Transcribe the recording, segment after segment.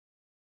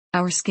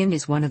Our skin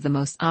is one of the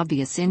most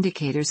obvious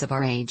indicators of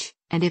our age,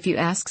 and if you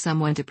ask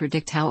someone to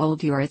predict how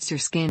old you are, it's your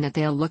skin that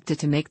they'll look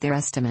to make their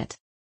estimate.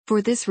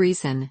 For this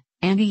reason,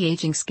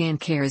 anti-aging skin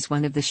care is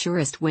one of the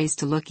surest ways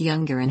to look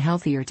younger and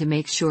healthier, to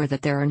make sure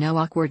that there are no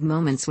awkward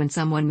moments when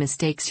someone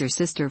mistakes your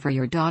sister for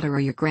your daughter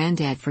or your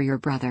granddad for your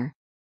brother.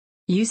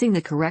 Using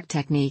the correct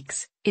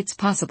techniques, it's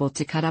possible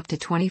to cut up to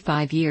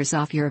 25 years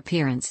off your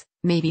appearance,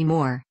 maybe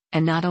more,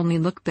 and not only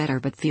look better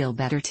but feel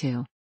better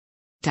too.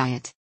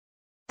 Diet.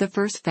 The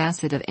first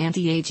facet of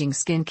anti-aging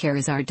skincare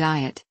is our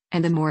diet,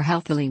 and the more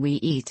healthily we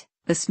eat,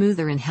 the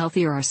smoother and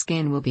healthier our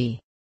skin will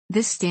be.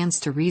 This stands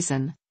to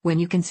reason, when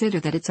you consider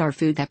that it's our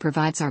food that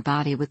provides our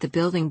body with the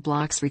building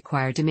blocks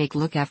required to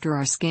look after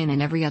our skin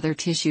and every other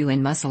tissue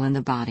and muscle in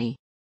the body.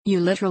 You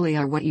literally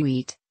are what you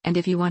eat, and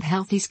if you want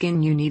healthy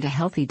skin, you need a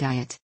healthy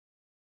diet.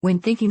 When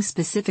thinking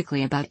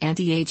specifically about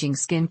anti-aging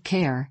skin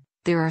care,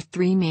 there are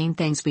three main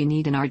things we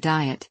need in our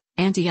diet: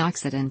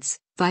 antioxidants,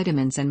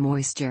 vitamins and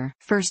moisture.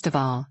 First of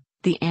all,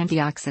 the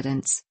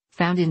antioxidants,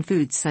 found in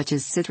foods such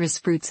as citrus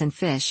fruits and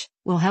fish,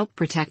 will help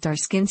protect our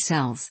skin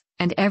cells,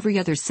 and every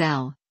other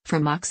cell,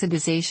 from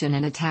oxidation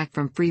and attack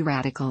from free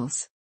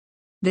radicals.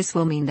 This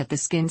will mean that the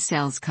skin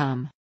cells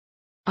come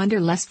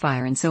under less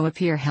fire and so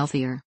appear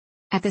healthier.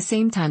 At the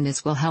same time,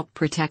 this will help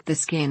protect the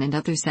skin and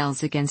other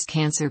cells against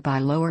cancer by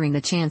lowering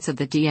the chance of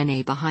the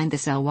DNA behind the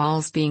cell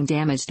walls being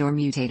damaged or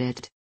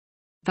mutated.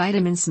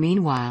 Vitamins,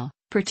 meanwhile,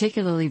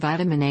 particularly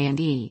vitamin A and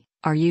E,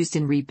 are used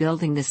in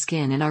rebuilding the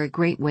skin and are a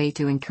great way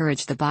to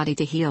encourage the body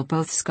to heal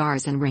both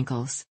scars and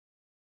wrinkles.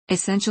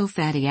 Essential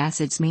fatty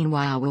acids,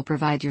 meanwhile, will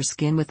provide your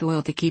skin with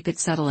oil to keep it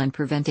subtle and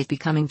prevent it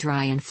becoming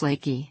dry and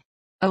flaky.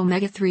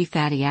 Omega-3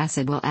 fatty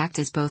acid will act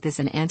as both as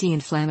an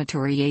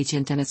anti-inflammatory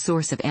agent and a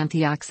source of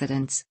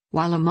antioxidants,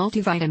 while a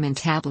multivitamin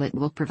tablet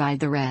will provide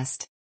the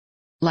rest.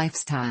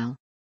 Lifestyle.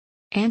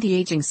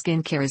 Anti-aging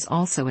skincare is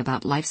also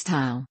about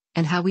lifestyle,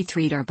 and how we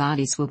treat our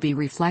bodies will be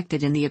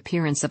reflected in the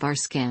appearance of our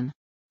skin.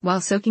 While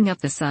soaking up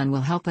the sun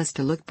will help us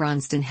to look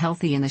bronzed and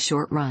healthy in the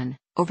short run,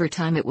 over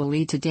time it will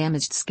lead to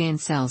damaged skin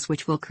cells,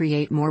 which will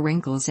create more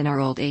wrinkles in our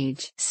old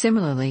age.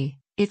 Similarly,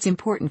 it's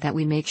important that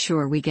we make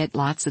sure we get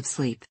lots of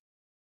sleep.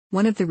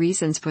 One of the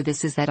reasons for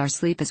this is that our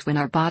sleep is when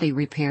our body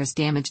repairs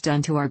damage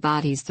done to our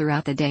bodies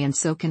throughout the day and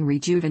so can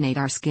rejuvenate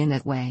our skin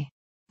that way.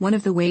 One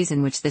of the ways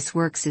in which this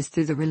works is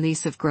through the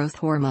release of growth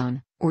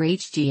hormone, or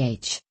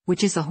HGH,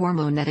 which is a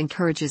hormone that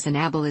encourages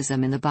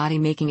anabolism in the body,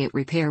 making it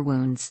repair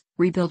wounds,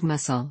 rebuild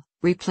muscle,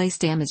 replace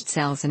damaged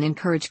cells and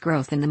encourage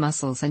growth in the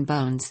muscles and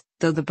bones,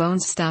 though the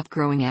bones stop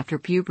growing after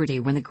puberty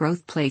when the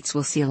growth plates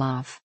will seal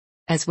off.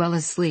 As well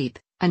as sleep,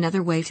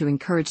 another way to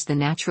encourage the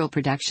natural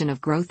production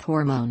of growth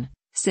hormone.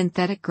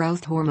 Synthetic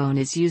growth hormone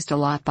is used a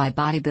lot by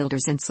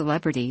bodybuilders and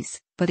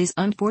celebrities, but is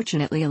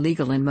unfortunately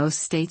illegal in most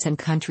states and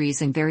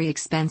countries and very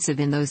expensive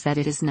in those that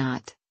it is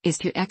not, is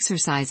to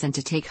exercise and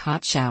to take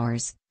hot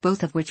showers,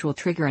 both of which will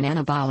trigger an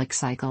anabolic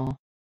cycle.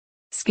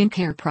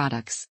 Skincare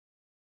products.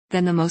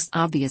 Then the most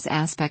obvious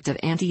aspect of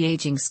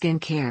anti-aging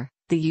skincare,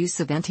 the use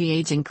of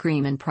anti-aging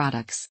cream and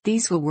products.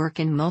 These will work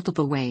in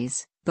multiple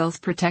ways,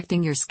 both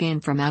protecting your skin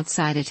from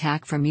outside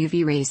attack from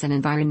UV rays and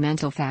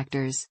environmental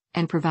factors,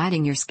 and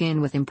providing your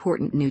skin with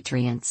important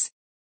nutrients.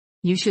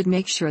 You should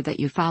make sure that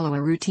you follow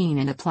a routine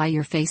and apply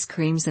your face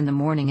creams in the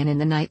morning and in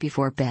the night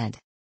before bed.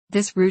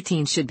 This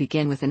routine should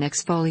begin with an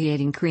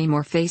exfoliating cream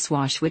or face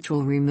wash which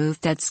will remove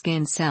dead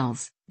skin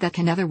cells that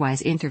can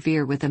otherwise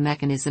interfere with the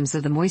mechanisms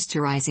of the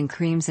moisturizing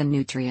creams and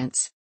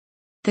nutrients.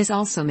 This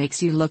also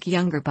makes you look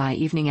younger by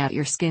evening out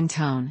your skin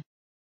tone.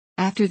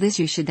 After this,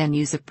 you should then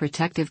use a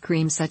protective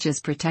cream such as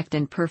Protect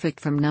and Perfect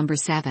from No.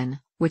 7,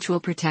 which will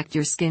protect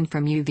your skin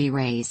from UV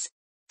rays.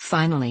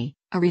 Finally,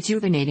 a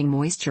rejuvenating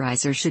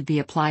moisturizer should be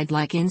applied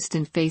like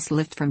Instant Face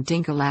Lift from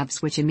Dinka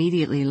Labs, which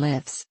immediately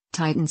lifts,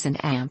 tightens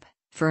and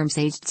firms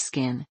aged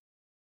skin.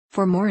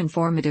 For more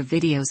informative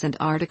videos and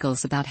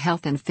articles about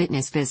health and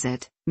fitness,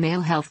 visit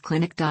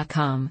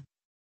malehealthclinic.com.